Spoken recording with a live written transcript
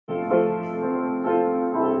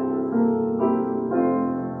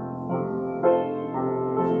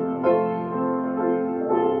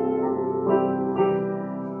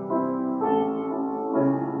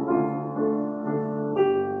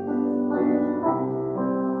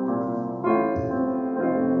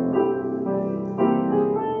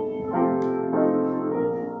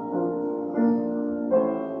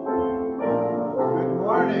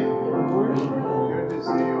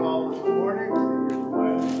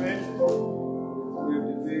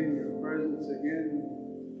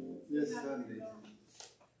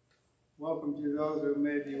welcome to those who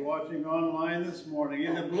may be watching online this morning.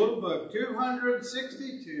 In the Blue Book,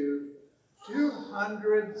 262,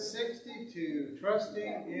 262,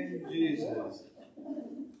 Trusting in Jesus.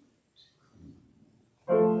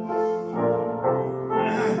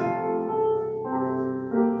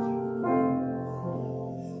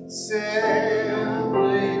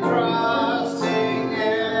 Simply trusting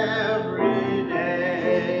every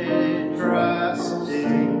day,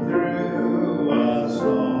 trusting through a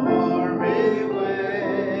stormy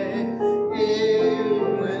way,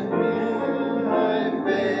 even when my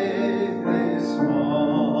faith is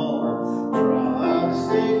small,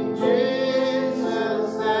 trusting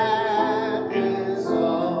Jesus, that is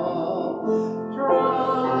all,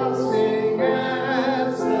 trusting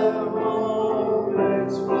as the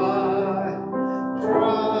moments fly,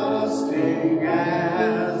 trusting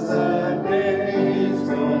as the days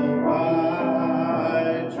go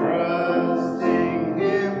by, trusting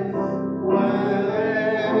Him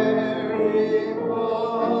where He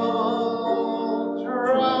falls,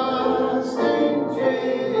 trusting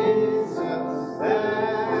Jesus,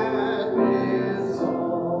 that is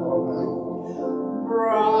all.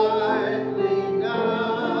 Brightly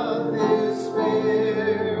doth His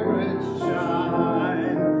Spirit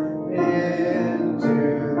shine into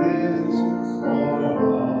this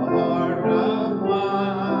poor heart of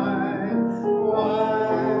mine.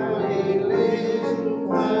 While He leads,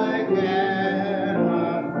 I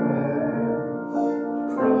cannot fail.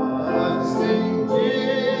 Trusting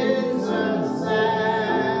Jesus,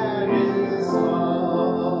 that is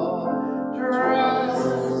all.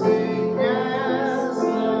 Trusting as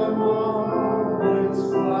the moments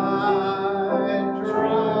fly,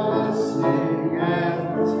 trusting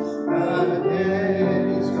as the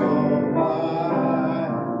days go by,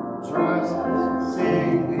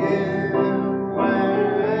 trusting Him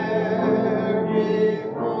where He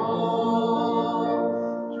falls,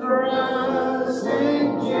 trusting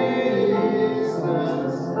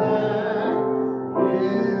Jesus, that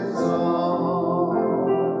is all.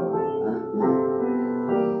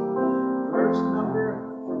 Verse number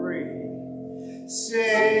 3.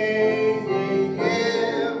 Saying,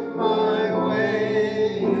 if my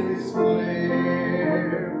way is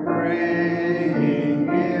clear, praying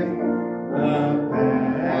if the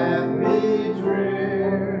path be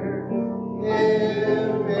drear,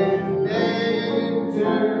 if in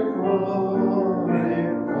danger for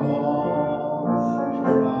it call,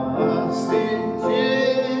 trusting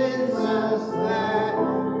Jesus, that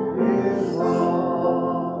is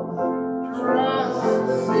all,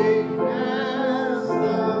 trusting as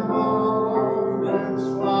the moments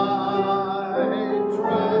fly,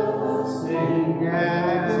 trusting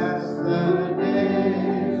as the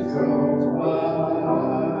days go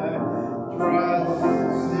by,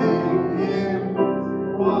 trusting Him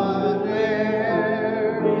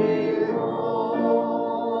whatever He calls,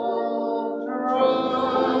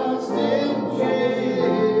 trusting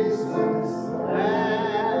Jesus,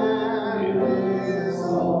 that is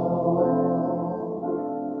all.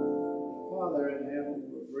 Father in heaven,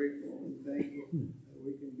 we're grateful and thankful that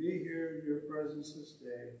we can be here in your presence this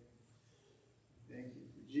day. Thank you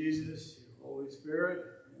for Jesus, your Holy Spirit,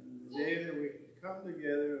 and the day that we can come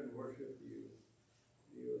together and worship you.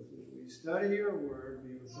 Be with us as we study your word.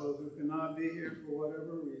 Be with those who cannot be here for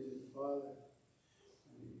whatever reason, Father.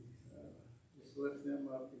 We just lift them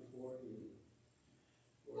up before you.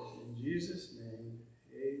 For in Jesus' name,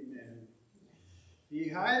 amen. He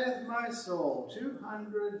hideth my soul,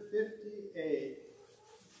 258.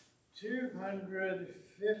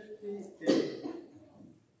 258.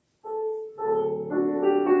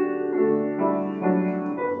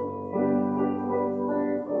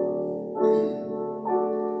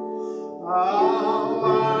 How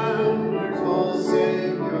wonderful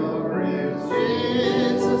Savior is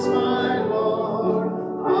Jesus, my Lord.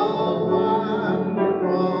 How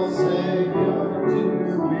wonderful Savior to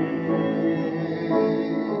me.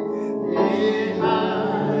 He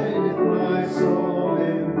hideth my soul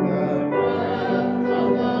in the depth of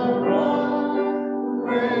the rock.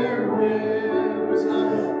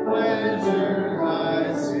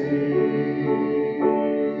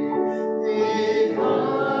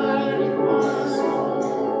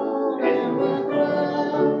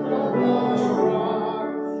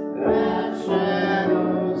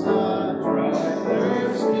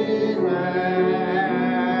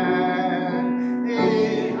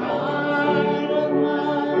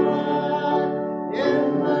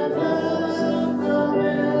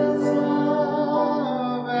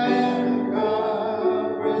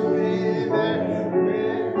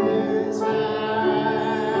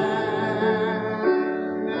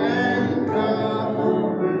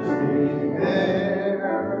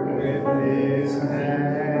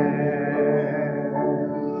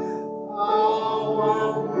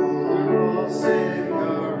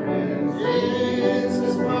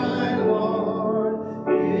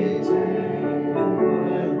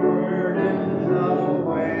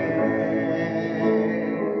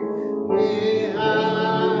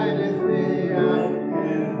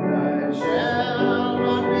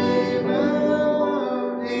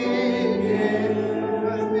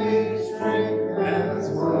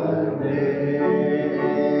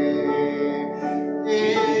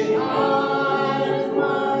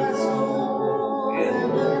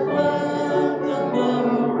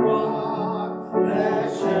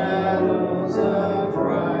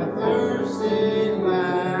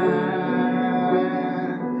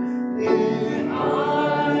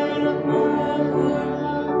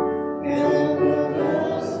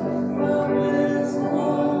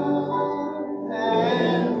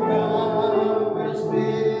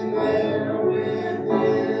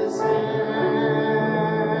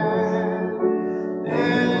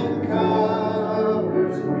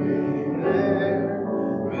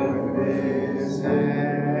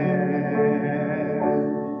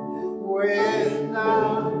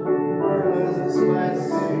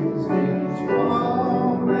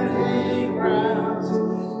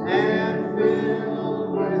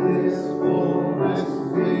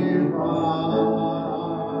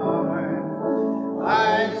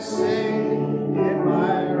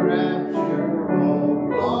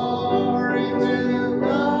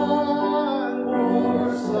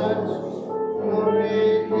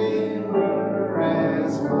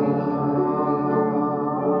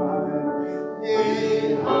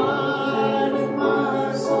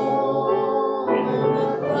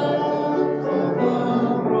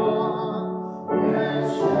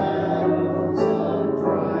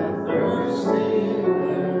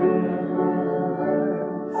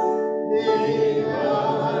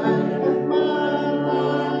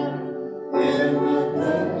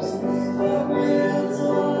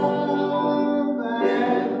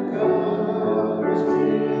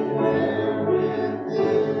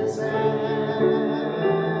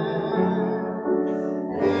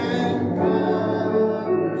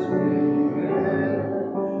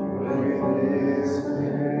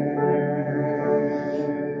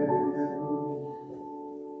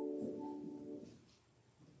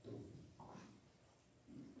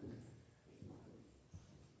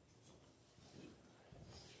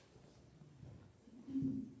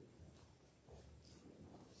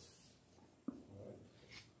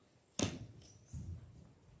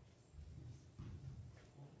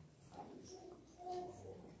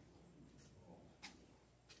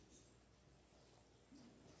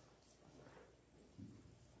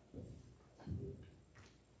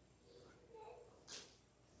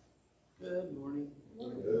 Good morning.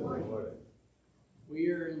 Good morning.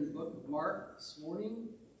 We are in the book of Mark this morning.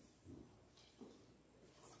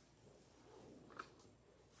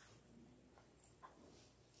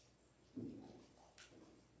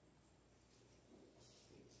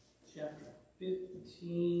 Chapter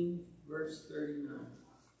 15, verse 39.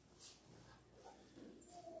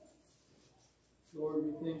 Lord,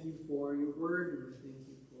 we thank you for your word, and we thank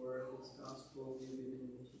you for this gospel we've been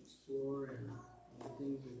able to explore and the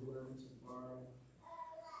things we've learned so far.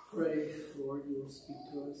 Pray, Lord, you will speak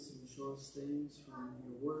to us and show us things from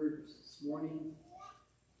your word this morning,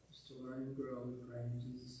 just to learn and grow. We pray in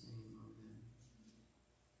Jesus' name, amen.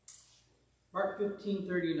 Mark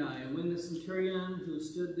 15:39. When the centurion who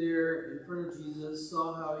stood there in front of Jesus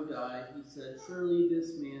saw how he died, he said, "Surely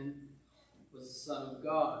this man was the Son of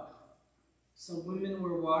God." Some women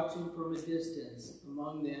were watching from a distance.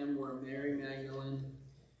 Among them were Mary Magdalene,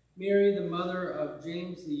 Mary the mother of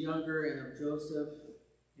James the younger and of Joseph,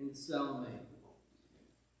 and Salome.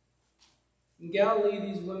 In Galilee,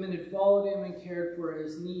 these women had followed him and cared for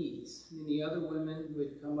his needs. Many other women who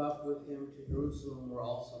had come up with him to Jerusalem were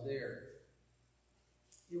also there.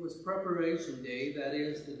 It was preparation day, that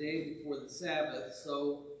is, the day before the Sabbath,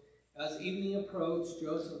 so as evening approached,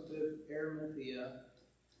 Joseph of Arimathea,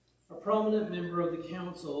 a prominent member of the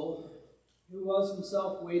council, who was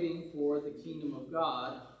himself waiting for the kingdom of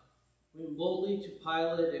God, went boldly to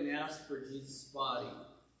Pilate and asked for Jesus' body.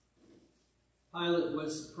 Pilate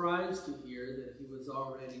was surprised to hear that he was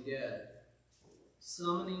already dead.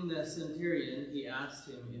 Summoning the centurion, he asked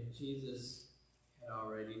him if Jesus had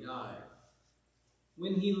already died.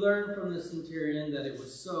 When he learned from the centurion that it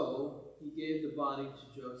was so, he gave the body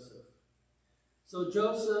to Joseph. So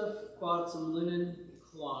Joseph bought some linen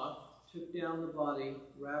cloth, took down the body,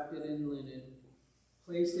 wrapped it in linen,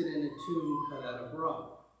 placed it in a tomb cut out of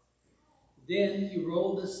rock. Then he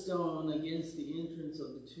rolled the stone against the entrance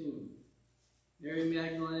of the tomb. Mary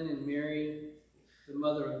Magdalene and Mary, the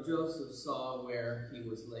mother of Joseph, saw where he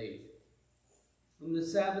was laid. When the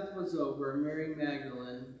Sabbath was over, Mary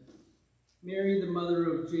Magdalene, Mary the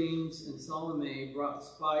mother of James, and Salome brought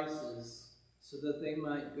spices so that they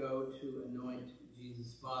might go to anoint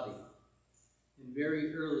Jesus' body. And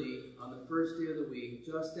very early, on the first day of the week,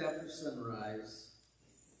 just after sunrise,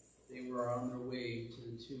 they were on their way to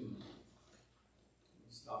the tomb.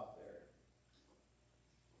 We'll stop there.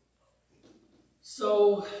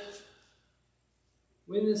 So,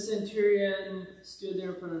 when the centurion stood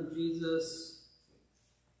there in front of Jesus,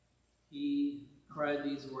 he cried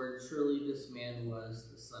these words, "Surely this man was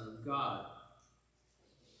the Son of God."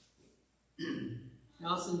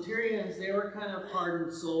 Now, centurions, they were kind of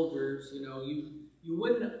hardened soldiers. You know,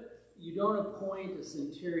 you don't appoint a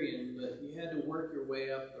centurion, but you had to work your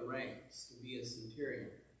way up the ranks to be a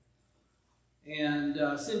centurion.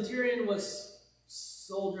 And centurion was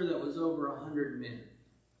soldier that was over 100 men.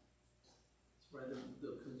 That's where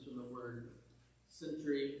that comes from the word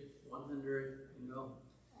century, 100, you know.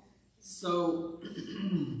 So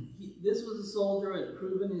this was a soldier who had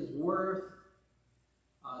proven his worth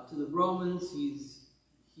to the Romans.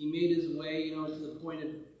 He made his way, you know, to the point of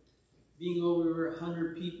being over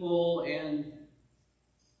 100 people, and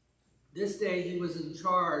this day he was in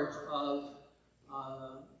charge of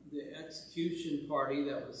the execution party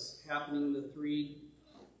that was happening. There were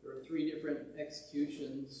three different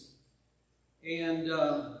executions, and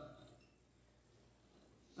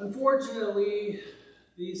unfortunately,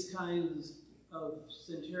 these kinds of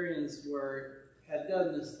centurions had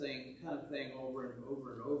done this kind of thing over and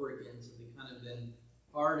over and over again, so they kind of been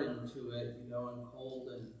hardened to it, you know, and cold,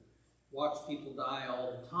 and watched people die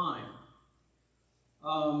all the time.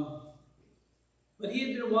 But he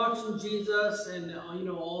had been watching Jesus and, you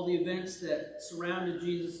know, all the events that surrounded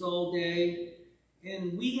Jesus all day,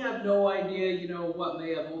 and we have no idea, you know, what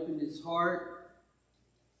may have opened his heart.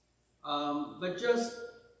 But just,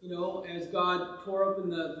 you know, as God tore open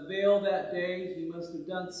the veil that day, he must have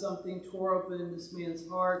done something, tore open this man's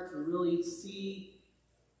heart to really see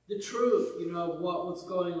the truth, you know, of what was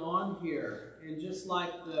going on here. And just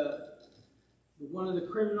like one of the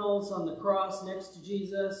criminals on the cross next to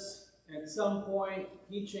Jesus, at some point,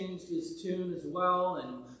 he changed his tune as well.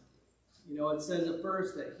 And, you know, it says at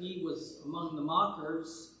first that he was among the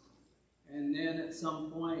mockers. And then at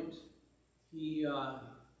some point, he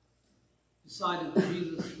decided that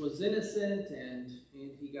Jesus was innocent, and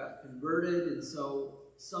he got converted. And so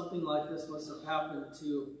something like this must have happened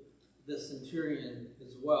to the centurion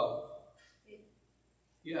as well.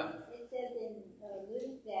 Yeah. It says in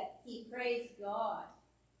Luke that he praised God,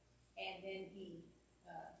 and then he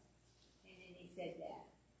said that.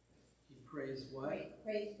 He praised what?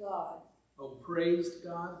 Praised God. Oh, praised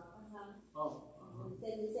God? Uh-huh. Oh. It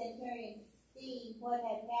said the centurion, seeing what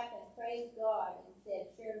had happened, praised God and said,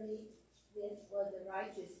 "Surely this was a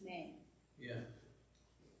righteous man." Yeah.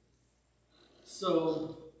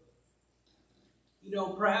 So, you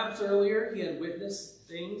know, perhaps earlier he had witnessed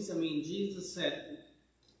things. I mean, Jesus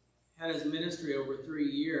had his ministry over 3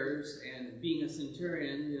 years, and being a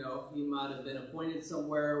centurion, you know, he might have been appointed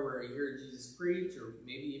somewhere where he heard Jesus preach, or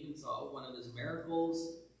maybe even saw one of his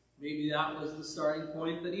miracles. Maybe that was the starting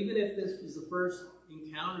point. But even if this was the first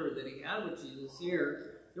encounter that he had with Jesus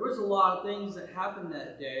here, there was a lot of things that happened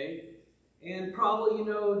that day. And probably, you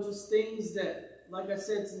know, just things that, like I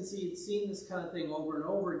said, since he had seen this kind of thing over and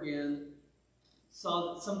over again,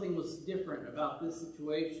 saw that something was different about this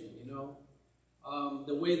situation, you know.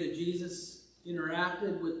 The way that Jesus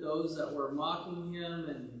interacted with those that were mocking him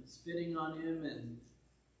and spitting on him and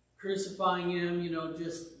crucifying him, you know,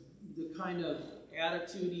 just the kind of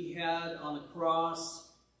attitude he had on the cross.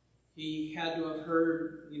 He had to have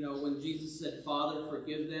heard, you know, when Jesus said, "Father,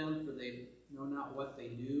 forgive them, for they know not what they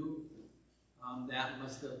do." That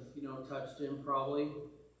must have, you know, touched him probably.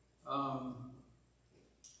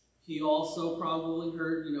 He also probably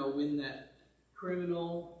heard, you know, when that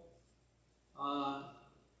criminal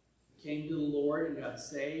came to the Lord and got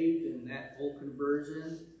saved, and that whole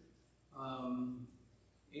conversion.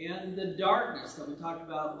 And the darkness that we talked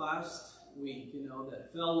about last week, you know,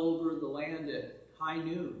 that fell over the land at high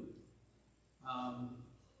noon.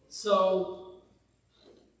 So,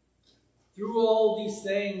 through all these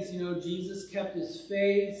things, you know, Jesus kept his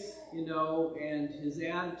faith, you know, and his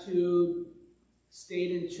attitude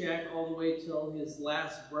stayed in check all the way till his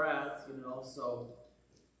last breath, you know. So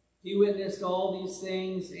he witnessed all these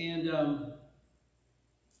things, and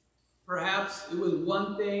perhaps it was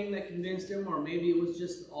one thing that convinced him, or maybe it was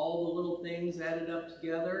just all the little things added up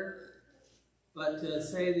together. But to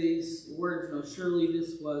say these words, you know, surely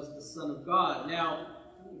this was the Son of God. Now,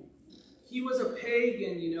 he was a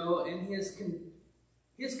pagan, you know, and his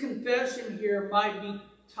confession here might be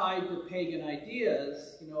tied to pagan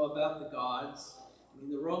ideas, about the gods. I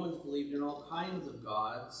mean, the Romans believed in all kinds of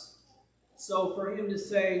gods. So for him to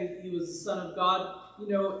say he was the Son of God,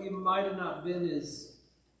 it might have not been as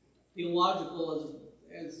theological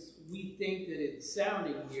as we think that it's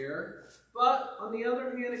sounding here. But on the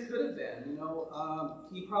other hand, it could have been.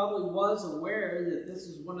 He probably was aware that this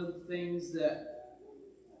is one of the things that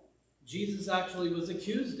Jesus actually was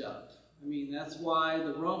accused of. I mean, that's why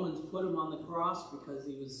the Romans put him on the cross, because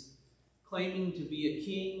he was claiming to be a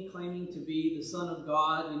king, claiming to be the Son of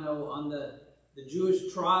God. On the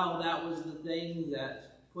Jewish trial, that was the thing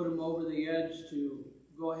that put him over the edge to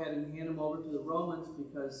go ahead and hand him over to the Romans,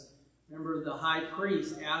 because remember, the high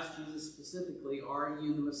priest asked Jesus specifically, "Are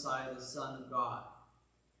you the Messiah, the Son of God?"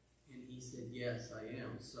 And he said, "Yes, I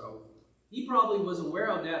am." So he probably was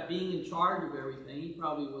aware of that, being in charge of everything. He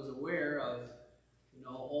probably was aware of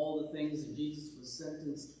all the things that Jesus was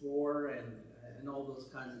sentenced for and all those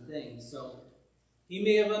kinds of things. So he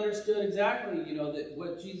may have understood exactly, that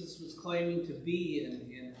what Jesus was claiming to be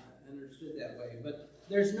and understood that way. But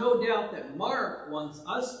there's no doubt that Mark wants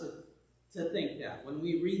us to think that when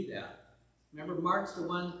we read that. Remember, Mark's the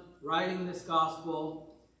one writing this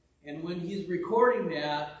gospel, and when he's recording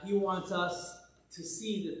that, he wants us to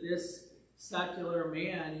see that this secular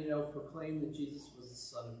man, proclaimed that Jesus was the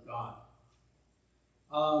Son of God.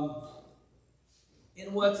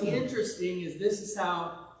 And what's interesting is this is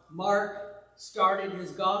how Mark started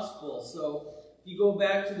his gospel. So if you go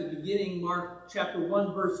back to the beginning, Mark chapter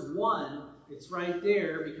 1, verse 1, it's right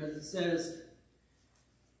there, because it says,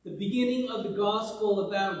 "The beginning of the gospel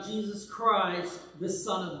about Jesus Christ, the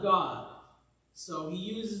Son of God." So he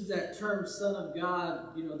uses that term, Son of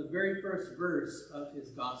God, the very first verse of his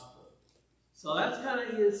gospel. So that's kind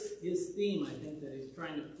of his theme, I think, that he's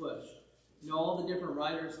trying to push. All the different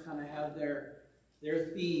writers kind of have their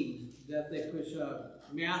theme that they push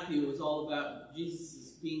up. Matthew was all about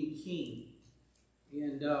Jesus being king.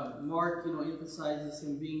 And Mark, emphasizes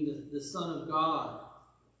him being the Son of God.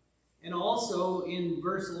 And also in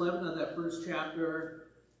verse 11 of that first chapter,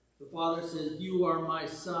 the Father says, "You are my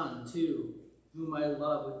Son, too, whom I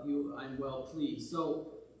love. With you I'm well pleased."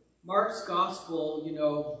 So Mark's gospel,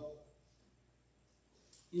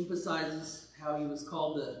 emphasizes how he was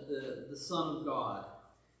called the Son of God.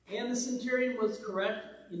 And the centurion was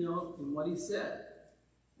correct, in what he said.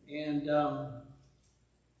 And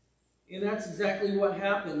that's exactly what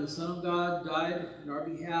happened. The Son of God died on our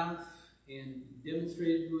behalf and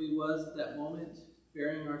demonstrated who he was at that moment,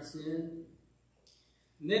 bearing our sin.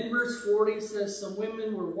 And then verse 40 says, "Some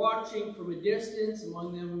women were watching from a distance,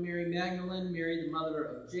 among them Mary Magdalene, Mary the mother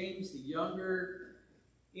of James the younger,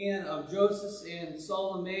 and of Joseph and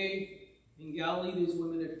Salome. In Galilee, these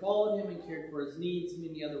women had followed him and cared for his needs.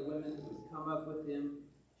 Many other women who had come up with him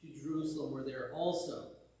to Jerusalem were there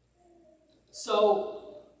also."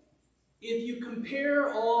 So, if you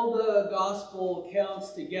compare all the gospel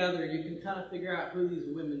accounts together, you can kind of figure out who these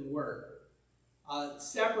women were.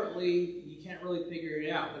 Separately, you can't really figure it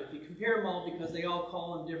out, but if you compare them all, because they all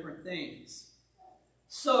call them different things.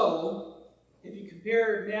 So, if you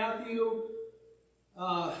compare Matthew,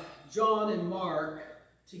 John, and Mark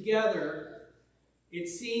together, it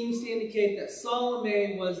seems to indicate that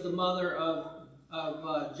Salome was the mother of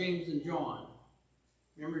James and John.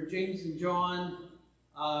 Remember James and John,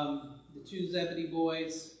 the two Zebedee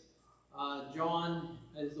boys. John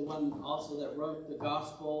is the one also that wrote the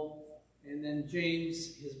gospel. And then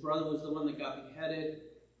James, his brother, was the one that got beheaded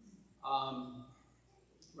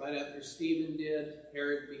right after Stephen did.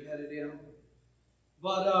 Herod beheaded him.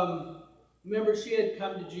 But remember, she had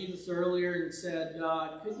come to Jesus earlier and said,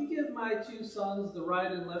 "Could you give my two sons the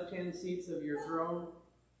right and left-hand seats of your throne?"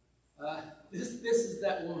 This is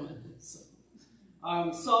that woman.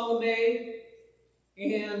 Salome.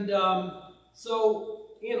 And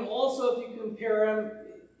and also if you compare them,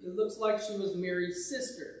 it looks like she was Mary's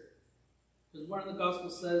sister. Because one of the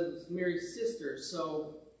Gospels says it's Mary's sister.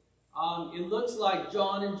 So it looks like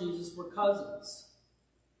John and Jesus were cousins,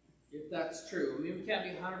 if that's true. I mean, we can't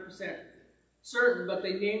be 100% certain, but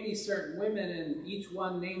they name these certain women, and each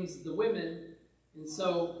one names the women. And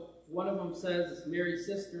so one of them says it's Mary's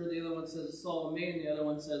sister, the other one says it's Salome, and the other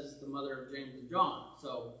one says it's the mother of James and John.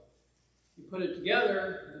 So you put it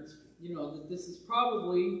together, it's, that this is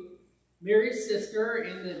probably Mary's sister,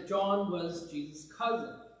 and that John was Jesus'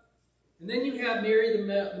 cousin. And then you have Mary,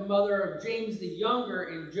 the mother of James the younger,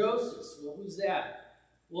 and Joseph. Well, who's that?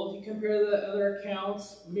 Well, if you compare the other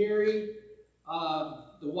accounts, Mary,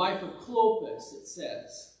 the wife of Clopas, it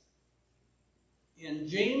says. And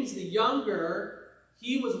James the younger,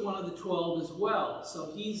 he was one of the 12 as well.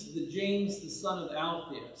 So he's the James, the son of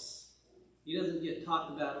Alphaeus. He doesn't get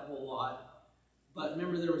talked about a whole lot. But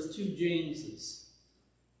remember, there was two Jameses.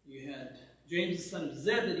 You had James the son of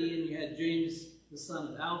Zebedee, and you had James the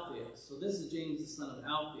son of Alphaeus. So this is James the son of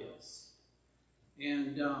Alphaeus.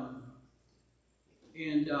 And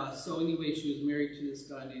so anyway, she was married to this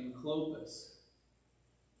guy named Clopas.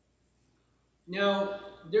 Now,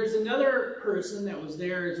 there's another person that was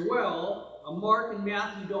there as well. Mark and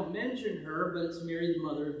Matthew don't mention her, but it's Mary, the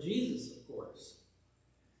mother of Jesus, of course.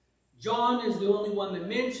 John is the only one that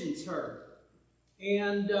mentions her.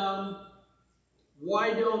 And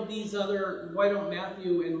why don't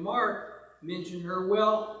Matthew and Mark mention her?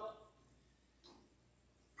 Well,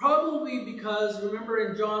 probably because, remember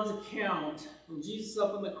in John's account, when Jesus is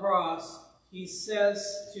up on the cross, he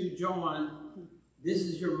says to John, "This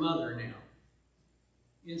is your mother now."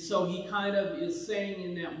 And so he kind of is saying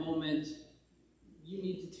in that moment, you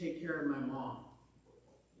need to take care of my mom.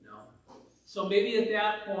 You know? So maybe at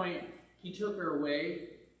that point, he took her away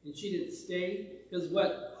and she didn't stay. Because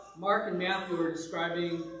what Mark and Matthew are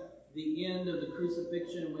describing the end of the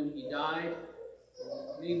crucifixion when he died,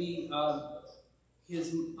 maybe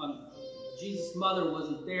Jesus' mother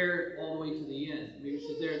wasn't there all the way to the end. Maybe she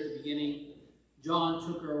was there at the beginning. John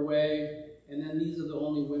took her away, and then these are the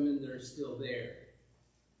only women that are still there.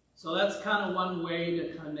 So that's kind of one way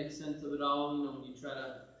to kind of make sense of it all. You know, when you try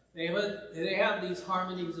to, they have these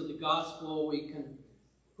harmonies of the gospel. We can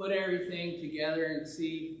put everything together and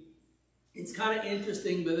see. It's kind of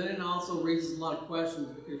interesting, but then it also raises a lot of questions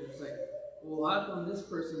because you're just like, well, how come this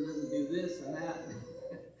person doesn't do this and that?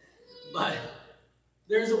 But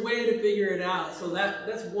there's a way to figure it out. So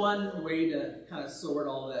that's one way to kind of sort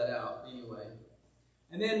all that out anyway.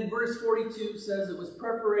 And then verse 42 says it was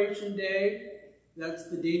preparation day. That's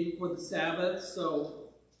the day before the Sabbath. So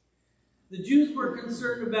the Jews were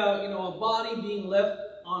concerned about, a body being left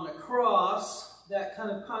on a cross. That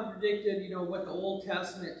kind of contradicted, what the Old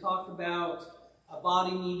Testament talked about. A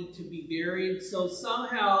body needed to be buried. So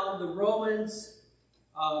somehow the Romans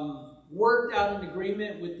worked out an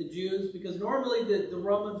agreement with the Jews, because normally the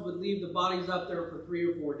Romans would leave the bodies up there for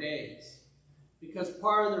 3 or 4 days. Because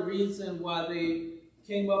part of the reason why they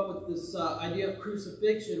came up with this idea of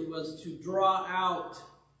crucifixion was to draw out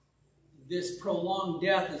this prolonged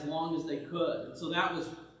death as long as they could. And so that was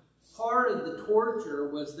part of the torture,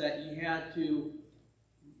 was that you had to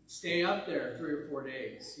stay up there 3 or 4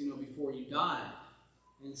 days, before you died.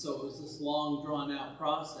 And so it was this long, drawn-out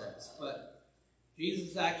process. But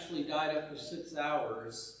Jesus actually died after 6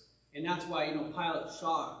 hours, and that's why, Pilate's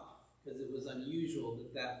shocked, because it was unusual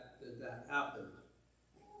that happened.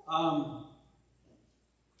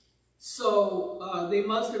 So they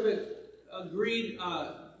must have agreed,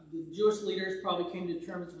 the Jewish leaders probably came to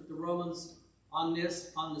terms with the Romans on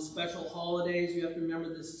the special holidays. You have to remember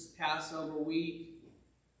this is Passover week.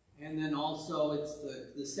 And then also it's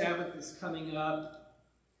the Sabbath is coming up.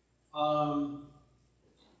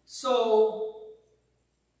 So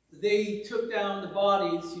they took down the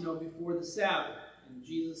bodies, before the Sabbath. And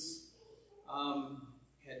Jesus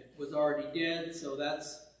was already dead, so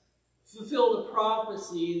that's fulfilled a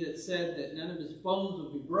prophecy that said that none of his bones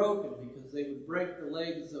would be broken, because they would break the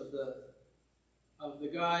legs of the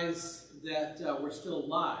guys that were still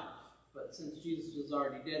alive. But since Jesus was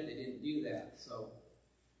already dead, they didn't do that.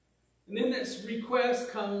 And then this request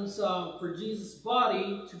comes for Jesus'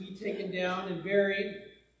 body to be taken down and buried.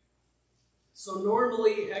 So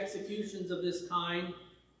normally executions of this kind,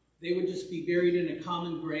 they would just be buried in a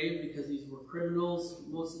common grave, because these were criminals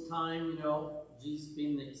most of the time, Jesus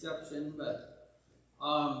being the exception. But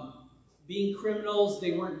being criminals,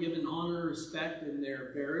 they weren't given honor or respect in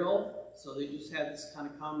their burial. So they just had this kind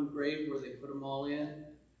of common grave where they put them all in.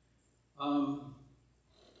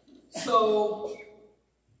 So,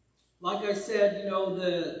 like I said,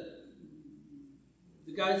 the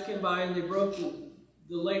guys came by and they broke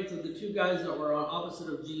the legs of the 2 guys that were on opposite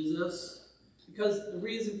of Jesus. Because the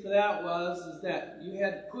reason for that is that you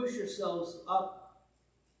had to push yourselves up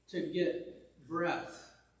to get breath.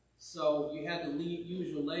 So you had to use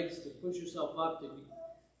your legs to push yourself up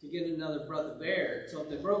to get another breath of air. So if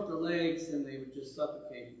they broke their legs, then they would just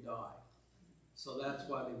suffocate and die. So that's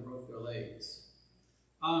why they broke their legs.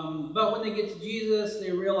 But when they get to Jesus,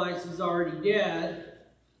 they realize he's already dead.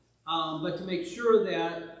 But to make sure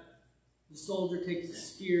that, the soldier takes a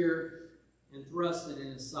spear and thrusts it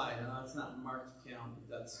in his side. Now, that's not Mark's account,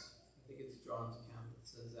 but I think it's John's account that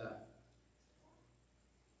says that.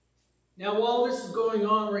 Now, while this is going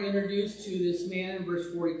on, we're introduced to this man in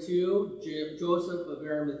verse 42, Joseph of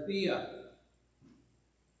Arimathea.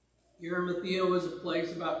 Arimathea was a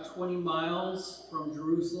place about 20 miles from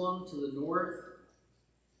Jerusalem to the north.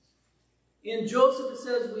 In Joseph, it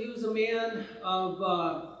says he was a man of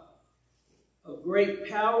great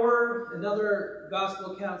power. Another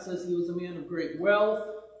gospel account says he was a man of great wealth.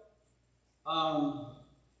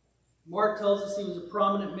 Mark tells us he was a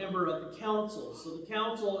prominent member of the council. So the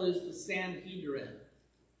council is the Sanhedrin.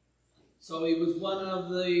 So he was one of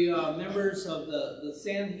the members of the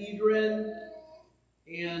Sanhedrin.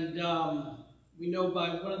 And we know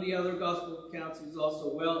by one of the other gospel accounts he was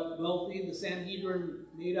also wealthy. The Sanhedrin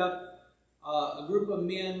made up a group of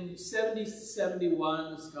men, 70 to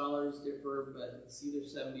 71. The scholars differ, but it's either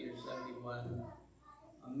 70 or 71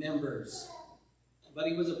 members. But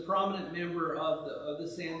he was a prominent member of the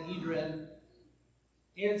Sanhedrin.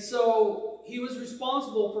 And so he was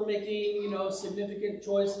responsible for making, significant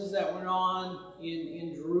choices that went on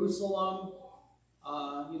in Jerusalem.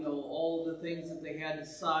 All the things that they had to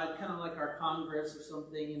decide, kind of like our Congress or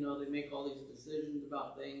something, they make all these decisions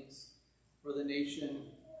about things for the nation.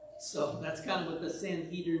 So that's kind of what the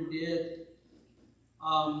Sanhedrin did.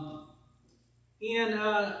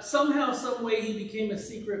 Somehow, some way, he became a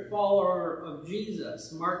secret follower of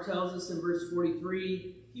Jesus. Mark tells us in verse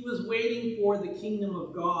 43, he was waiting for the kingdom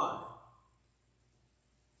of God.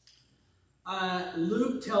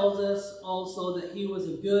 Luke tells us also that he was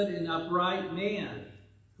a good and upright man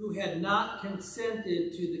who had not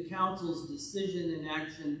consented to the council's decision and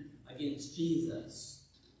action against Jesus.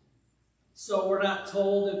 So we're not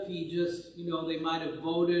told if he just, they might have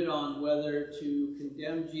voted on whether to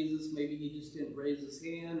condemn Jesus. Maybe he just didn't raise his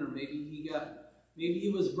hand, or maybe he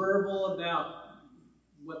was verbal about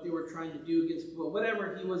what they were trying to do against, but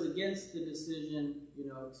whatever, he was against the decision,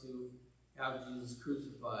 to have Jesus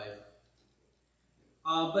crucified.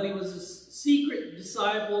 But he was a secret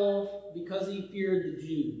disciple because he feared the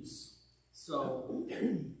Jews. So,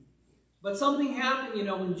 but something happened,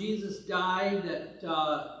 when Jesus died that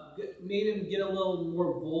made him get a little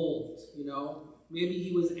more bold, Maybe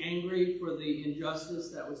he was angry for the injustice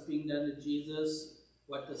that was being done to Jesus,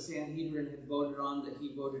 what the Sanhedrin had voted on that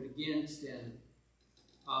he voted against, and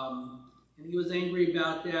he was angry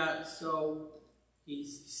about that, so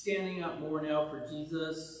he's standing up more now for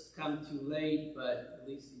Jesus. Kind of too late, but at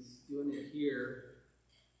least he's doing it here.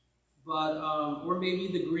 But, or maybe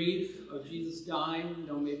the grief of Jesus dying,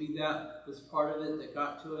 maybe that was part of it that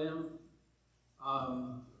got to him.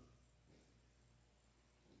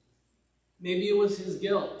 Maybe it was his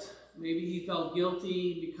guilt. Maybe he felt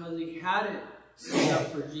guilty because he hadn't stood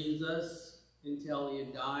up for Jesus until he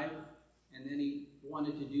had died, and then he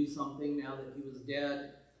wanted to do something now that he was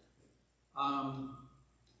dead.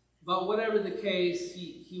 But whatever the case,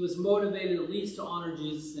 he was motivated at least to honor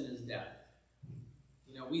Jesus in his death.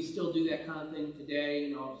 We still do that kind of thing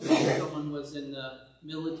today. If someone was in the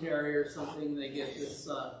military or something, they get this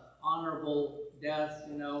honorable death,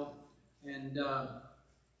 and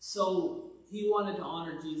so he wanted to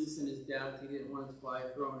honor Jesus in his death. He didn't want his body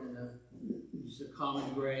thrown in just a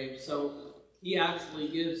common grave. So he actually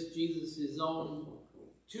gives Jesus his own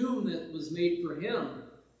tomb that was made for him.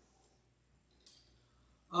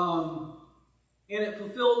 And it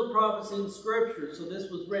fulfilled the prophecy in Scripture. So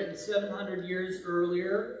this was written 700 years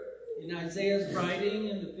earlier in Isaiah's writing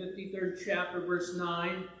in the 53rd chapter, verse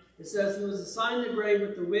 9. It says, he was assigned a grave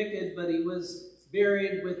with the wicked, but he was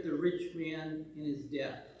buried with the rich man in his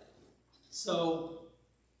death. So,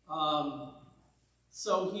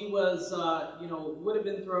 he was, would have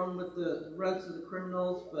been thrown with the rest of the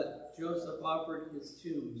criminals, but Joseph offered his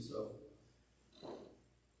tomb. So,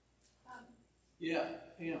 yeah,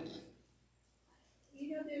 Pam.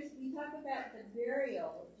 We talk about the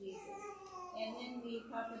burial of Jesus, and then we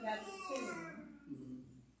talk about the tomb.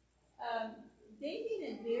 Mm-hmm. They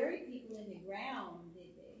didn't bury people in the ground,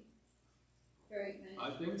 did they? Very much.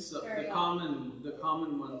 I think so. Very the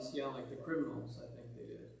common ones, yeah, like the criminals, I think they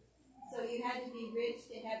did. So you had to be rich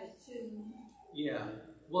to have a tomb. Yeah.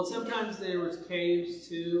 Well, sometimes there was caves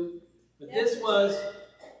too, but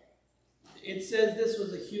it says this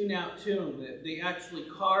was a hewn out tomb. That they actually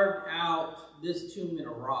carved out this tomb in a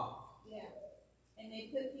rock. Yeah. And they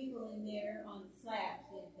put people in there on slabs,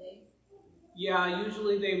 didn't they? Yeah,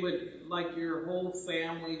 usually they would, like your whole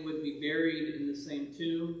family would be buried in the same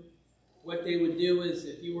tomb. What they would do is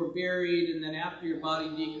if you were buried and then after your body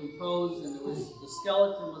decomposed and the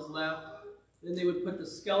skeleton was left, then they would put the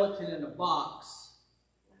skeleton in a box.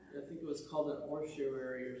 I think it was called an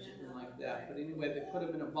ossuary or something like that. But anyway, they put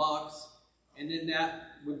them in a box, and then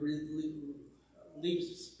that would leave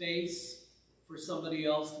space for somebody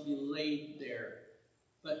else to be laid there.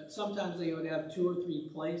 But sometimes they would have 2 or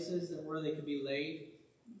 3 places where they could be laid.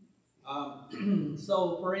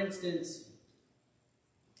 So, for instance,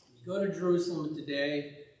 go to Jerusalem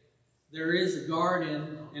today, there is a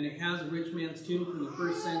garden, and it has a rich man's tomb from the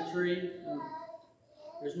 1st century.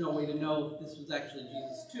 There's no way to know if this was actually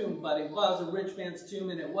Jesus' tomb, but it was a rich man's tomb,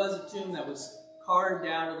 and it was a tomb that was carved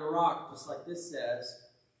out of the rock, just like this says.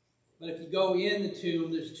 But if you go in the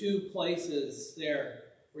tomb, there's 2 places there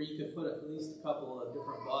where you could put at least a couple of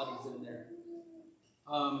different bodies in there.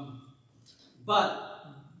 But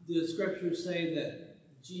the scriptures say that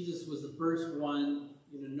Jesus was the first one.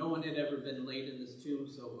 No one had ever been laid in this tomb,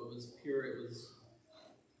 so it was pure. It was,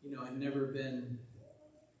 had never been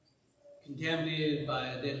contaminated by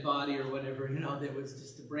a dead body or whatever. There was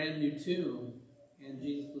just a brand new tomb, and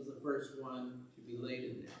Jesus was the first one to be laid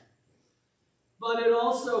in there. But it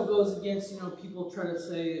also goes against, people try to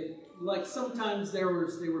say, like sometimes they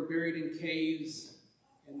were buried in caves,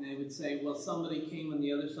 and they would say, well, somebody came on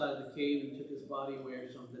the other side of the cave and took his body away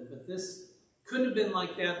or something. But this couldn't have been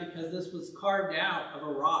like that because this was carved out of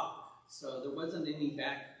a rock. So there wasn't any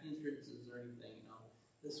back entrances or anything,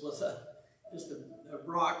 This was just a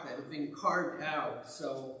rock that had been carved out.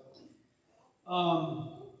 So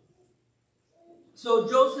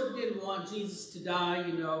Joseph didn't want Jesus to die,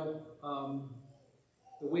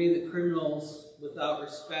 the way that criminals without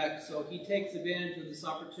respect. So he takes advantage of this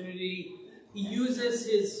opportunity. He uses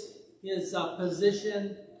his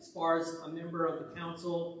position as far as a member of the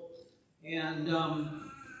council, and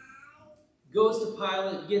goes to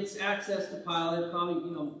Pilate, gets access to Pilate.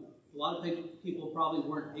 Probably, a lot of people probably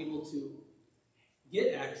weren't able to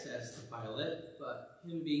get access to Pilate, but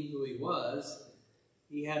him being who he was,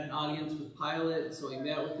 he had an audience with Pilate, so he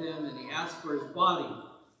met with him and he asked for his body.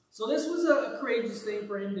 So this was a courageous thing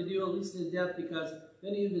for him to do, at least to death, because if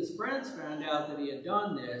any of his friends found out that he had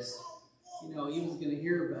done this, he was going to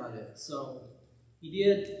hear about it. So he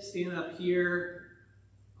did stand up here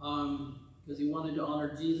because he wanted to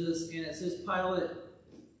honor Jesus. And it says Pilate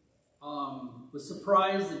was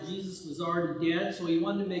surprised that Jesus was already dead, so he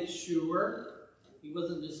wanted to make sure. He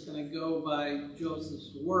wasn't just going to go by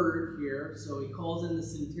Joseph's word here. So he calls in the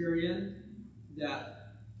centurion that,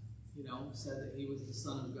 said that he was the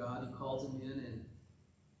Son of God. He calls him in and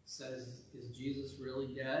says, is Jesus really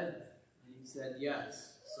dead? And he said,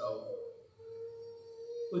 yes. So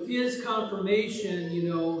with his confirmation, he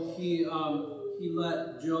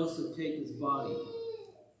let Joseph take his body.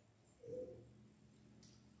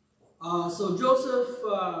 So Joseph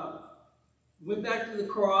went back to the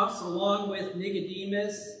cross along with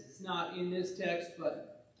Nicodemus. It's not in this text, but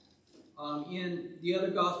in the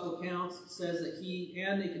other gospel accounts, it says that he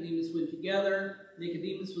and Nicodemus went together.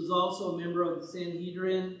 Nicodemus was also a member of the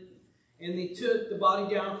Sanhedrin. And they took the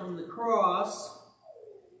body down from the cross.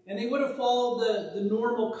 And they would have followed the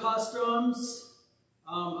normal customs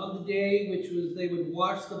of the day, which was they would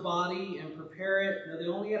wash the body and prepare it. Now, they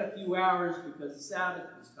only had a few hours because the Sabbath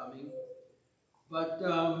was coming. But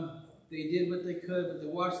they did what they could. But they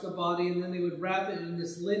washed the body, and then they would wrap it in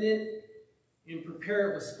this linen and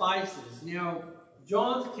prepare it with spices. Now,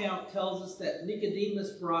 John's account tells us that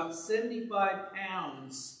Nicodemus brought 75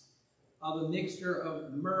 pounds of a mixture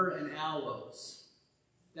of myrrh and aloes.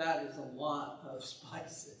 That is a lot of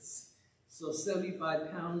spices. So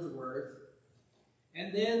 75 pounds worth.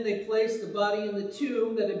 And then they placed the body in the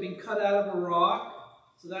tomb that had been cut out of a rock.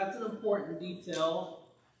 So that's an important detail.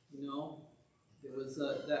 There was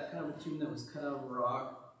that kind of a tomb that was cut out of a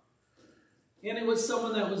rock. And it was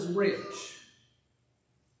someone that was rich.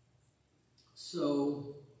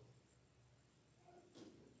 So,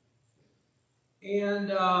 and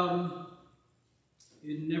it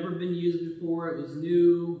had never been used before. It was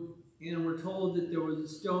new. And we're told that there was a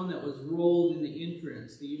stone that was rolled in the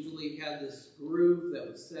entrance. They usually had this groove that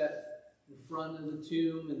was set in front of the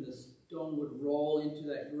tomb, and the stone would roll into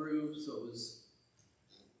that groove. So it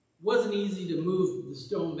wasn't easy to move the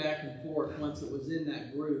stone back and forth once it was in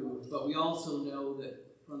that groove. But we also know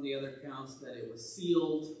that from the other accounts that it was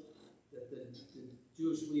sealed, that the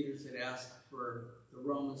Jewish leaders had asked for the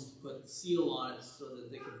Romans to put the seal on it so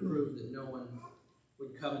that they could prove that no one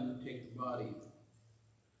would come and take the body.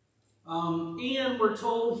 And we're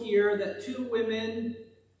told here that 2 women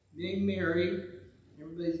named Mary,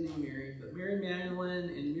 everybody's named Mary, but Mary Magdalene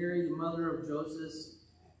and Mary, the mother of Joseph,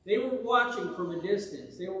 they were watching from a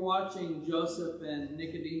distance. They were watching Joseph and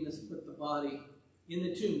Nicodemus put the body in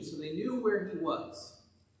the tomb, so they knew where he was.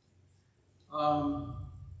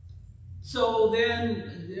 So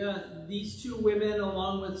then these 2 women,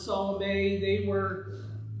 along with Salome, they were,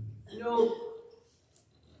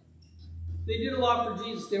 they did a lot for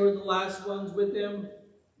Jesus. They were the last ones with him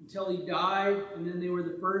until he died, and then they were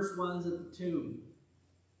the first ones at the tomb.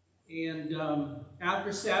 And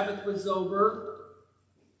after Sabbath was over,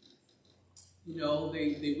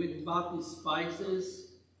 they went and bought these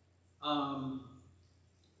spices.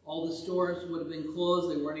 All the stores would have been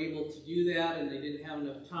closed. They weren't able to do that, and they didn't have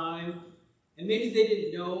enough time. And maybe they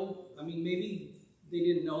didn't know. I mean, maybe they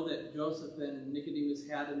didn't know that Joseph and Nicodemus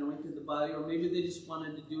had anointed the body, or maybe they just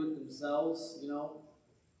wanted to do it themselves, you know,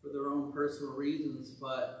 for their own personal reasons.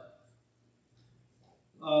 But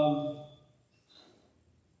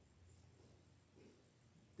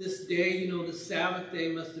this day, you know, the Sabbath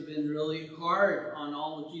day must have been really hard on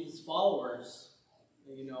all of Jesus' followers.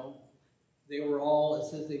 You know, they were all, it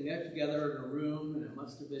says they met together in a room, and it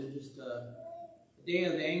must have been just a day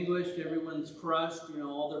of anguish. Everyone's crushed, you know,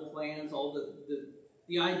 all their plans, all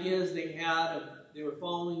the ideas they had of, they were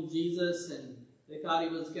following Jesus, and they thought he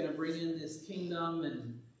was going to bring in this kingdom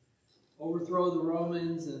and overthrow the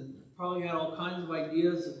Romans, and probably had all kinds of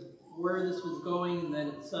ideas of where this was going, and then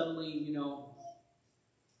it suddenly, you know,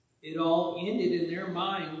 it all ended in their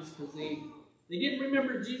minds because they didn't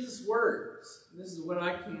remember Jesus' words. This is what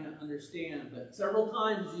I can't understand. But several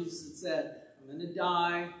times Jesus had said, I'm going to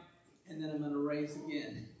die, and then I'm going to rise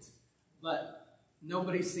again. But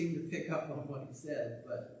nobody seemed to pick up on what he said.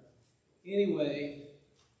 But anyway,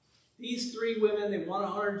 these three women, they want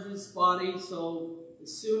to honor Jesus' body. So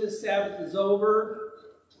as soon as Sabbath is over,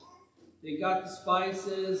 they got the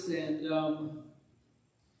spices. And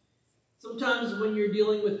sometimes when you're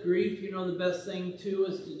dealing with grief, you know, the best thing too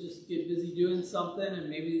is to just get busy doing something. And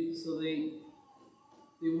maybe so they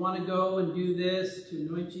want to go and do this to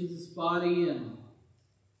anoint Jesus' body. And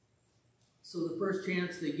so the first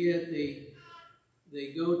chance they get,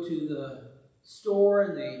 they go to the store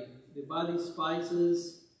and they buy these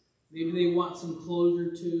spices. Maybe they want some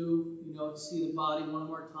closure too, you know, to see the body one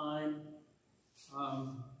more time.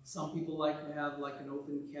 Some people like to have like an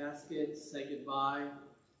open casket, say goodbye.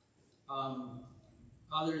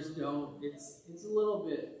 Others don't. It's a little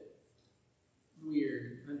bit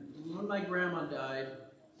weird. And when my grandma died,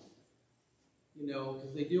 you know,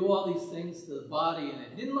 because they do all these things to the body, and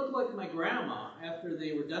it didn't look like my grandma after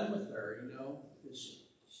they were done with her, you know, because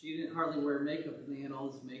she didn't hardly wear makeup, and they had all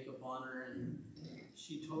this makeup on her, and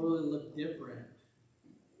she totally looked different.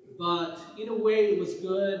 But in a way, it was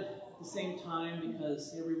good at the same time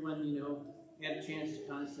because everyone, you know, had a chance to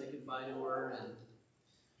kind of say goodbye to her.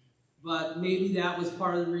 But maybe that was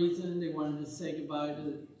part of the reason they wanted to say goodbye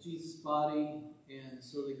to Jesus' body, and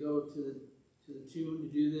so they go to the tomb to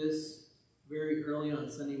do this very early on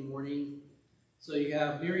Sunday morning. So you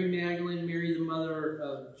have Mary Magdalene, Mary the mother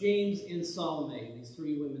of James, and Salome, these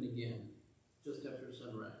three women again, just after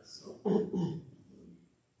sunrise. So.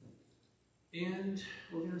 And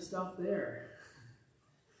we're going to stop there.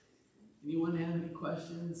 Anyone have any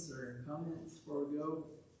questions or comments before we go?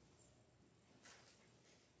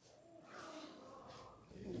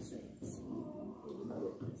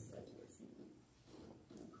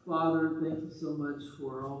 Father, thank you so much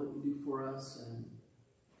for all that you do for us, and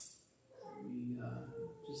we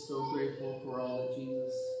just so grateful for all that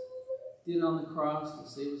Jesus did on the cross to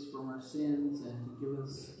save us from our sins and to give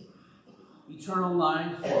us eternal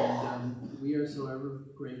life, and we are so ever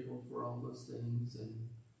grateful for all those things, and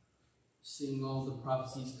seeing all the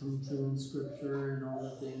prophecies come true in Scripture and all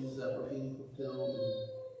the things that were being fulfilled. And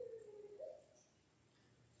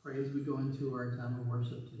pray as we go into our time of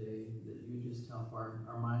worship today that you just help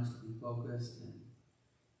our minds to be focused and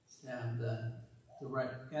to have the right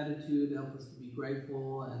attitude, help us to be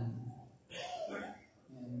grateful, and that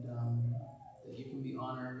you can be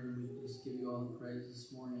honored, and we just give you all the praise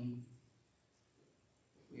this morning.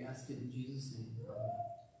 We ask it in Jesus' name. Amen.